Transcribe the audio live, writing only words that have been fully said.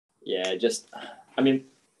Yeah, just, I mean,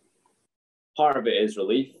 part of it is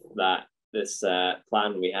relief that this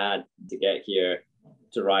plan we had to get here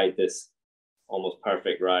to ride this almost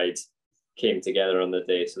perfect ride came together on the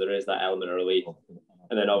day. So there is that element of relief.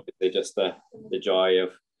 And then obviously just the joy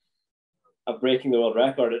of breaking the world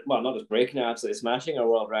record. Well, not just breaking it, absolutely smashing our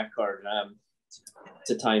world record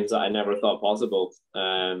to times that I never thought possible.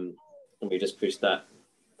 And we just pushed that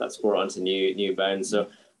sport onto new bounds. So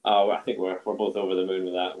I think we're both over the moon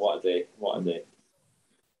with that. What a day! What a day!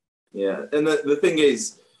 Yeah, and the thing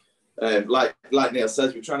is, like Neil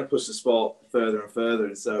says, we're trying to push the sport further and further,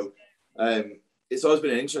 and so it's always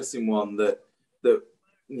been an interesting one that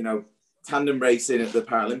you know, tandem racing at the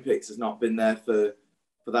Paralympics has not been there for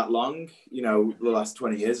that long. You know, the last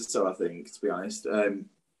 20 years or so, I think, to be honest.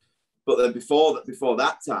 But then before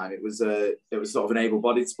that time, it was sort of an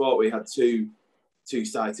able-bodied sport. We had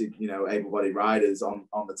two-sighted, you know, able-bodied riders on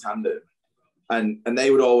the tandem. And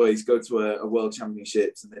they would always go to a world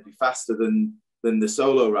championships and they'd be faster than the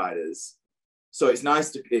solo riders. So it's nice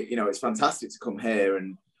to, you know, it's fantastic to come here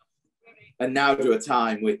and now do a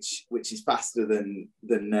time which is faster than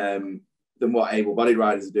what able-bodied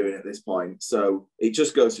riders are doing at this point. So it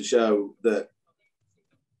just goes to show that,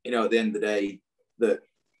 you know, at the end of the day, that,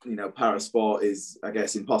 you know, para sport is, I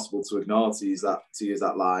guess, impossible to ignore, to use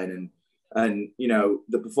that line, and you know,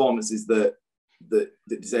 the performances that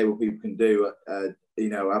disabled people can do, you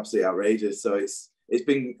know, absolutely outrageous. So it's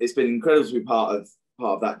been incredible to be part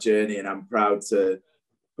of that journey, and I'm proud to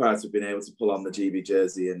have been able to pull on the GB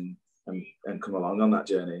jersey and come along on that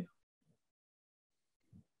journey.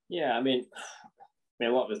 Yeah, I mean, a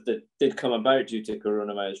lot of this did come about due to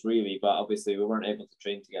coronavirus, really, but obviously we weren't able to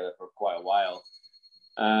train together for quite a while.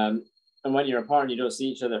 And when you're apart and you don't see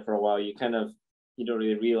each other for a while, you don't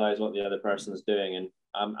really realize what the other person is doing. And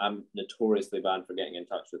I'm notoriously bad for getting in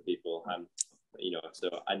touch with people. You know, so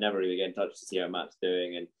I never really get in touch to see how Matt's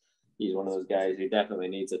doing. And he's one of those guys who definitely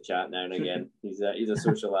needs a chat now and again. He's a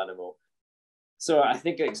social animal. So I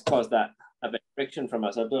think it's caused that a bit of friction from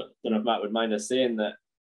us. I don't know if Matt would mind us saying that.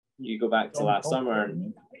 You go back to last summer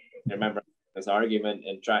and I remember this argument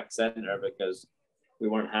in track centre because we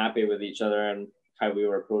weren't happy with each other and how we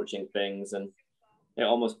were approaching things, and it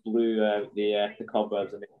almost blew the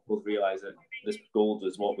cobwebs and made us both realise that this gold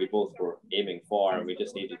was what we both were aiming for, and we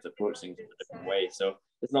just needed to approach things in a different way. So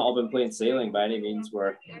it's not all been plain sailing by any means.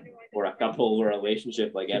 We're a couple, we're a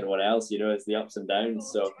relationship like anyone else, you know, it's the ups and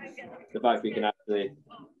downs. So the fact we can actually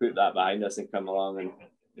put that behind us and come along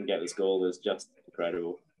and get this gold is just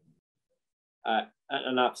incredible.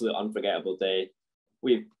 An absolute unforgettable day.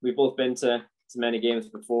 We've both been to many games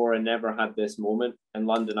before and never had this moment. In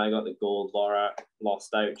London, I got the gold. Lora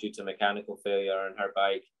lost out due to mechanical failure on her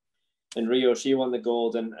bike. In Rio, she won the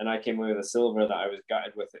gold, and I came away with a silver that I was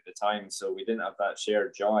gutted with at the time. So we didn't have that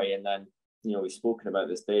shared joy. And then, you know, we've spoken about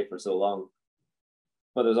this day for so long.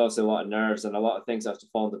 But there's also a lot of nerves and a lot of things have to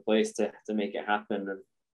fall into place to make it happen. And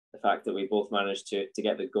the fact that we both managed to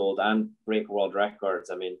get the gold and break world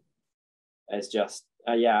records, I mean, it's just,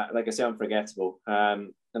 yeah, like I say, unforgettable.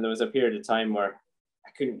 And there was a period of time where I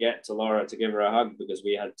couldn't get to Lora to give her a hug because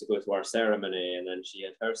we had to go to our ceremony, and then she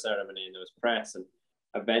had her ceremony and there was press. And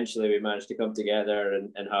eventually we managed to come together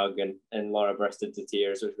and hug, and Lora burst into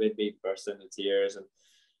tears, which made me burst into tears. And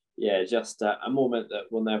yeah, just a moment that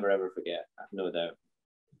we'll never, ever forget, no doubt.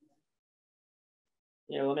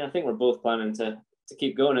 Yeah, well, I mean, I think we're both planning to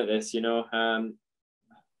keep going at this, you know.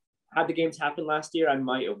 Had the games happened last year, I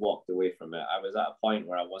might have walked away from it. I was at a point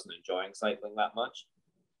where I wasn't enjoying cycling that much.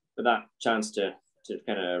 But that chance to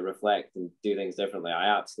kind of reflect and do things differently,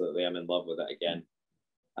 I absolutely am in love with it again.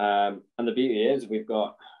 And the beauty is we've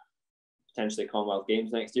got potentially Commonwealth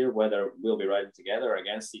Games next year. Whether we'll be riding together or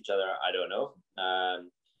against each other, I don't know.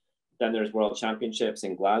 Then there's World Championships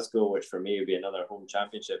in Glasgow, which for me would be another home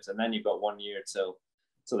championships. And then you've got 1 year till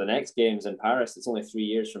the next games in Paris. It's only 3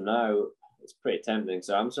 years from now. It's pretty tempting.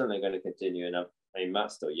 So I'm certainly going to continue. And I mean,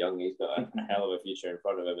 Matt's still young. He's got a hell of a future in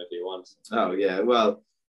front of him if he wants. Oh, yeah. Well,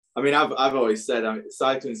 I mean, I've always said,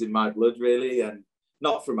 cycling's in my blood, really. And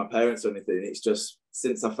not from my parents or anything. It's just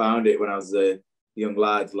since I found it when I was a young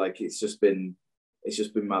lad, like it's just been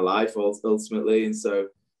my life ultimately. And so,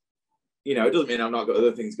 you know, it doesn't mean I've not got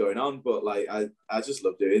other things going on, but like I just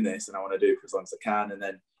love doing this and I want to do it for as long as I can. And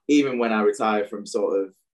then even when I retire from sort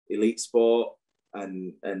of elite sport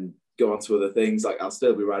and go on to other things, like I'll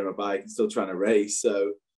still be riding my bike and still trying to race.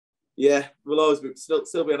 So yeah, we'll always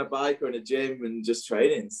still be on a bike or in a gym and just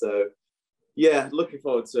training. So yeah, looking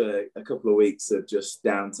forward to a couple of weeks of just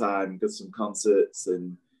downtime, got some concerts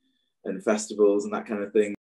and festivals and that kind of thing.